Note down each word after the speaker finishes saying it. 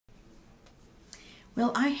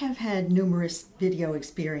Well, I have had numerous video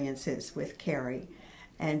experiences with Carrie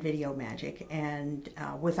and Videomagic, and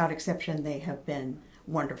without exception, they have been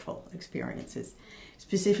wonderful experiences.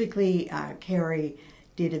 Specifically, Carrie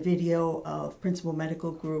did a video of Principal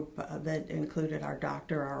Medical Group that included our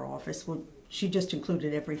doctor, our office. Well, she just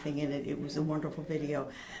included everything in it. It was a wonderful video,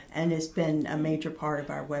 and it's been a major part of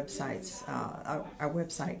our websites, our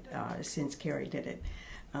website since Carrie did it.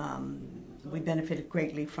 We benefited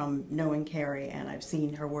greatly from knowing Carrie, and I've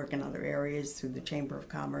seen her work in other areas through the Chamber of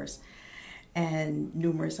Commerce and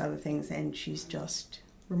numerous other things, and she's just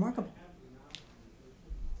remarkable.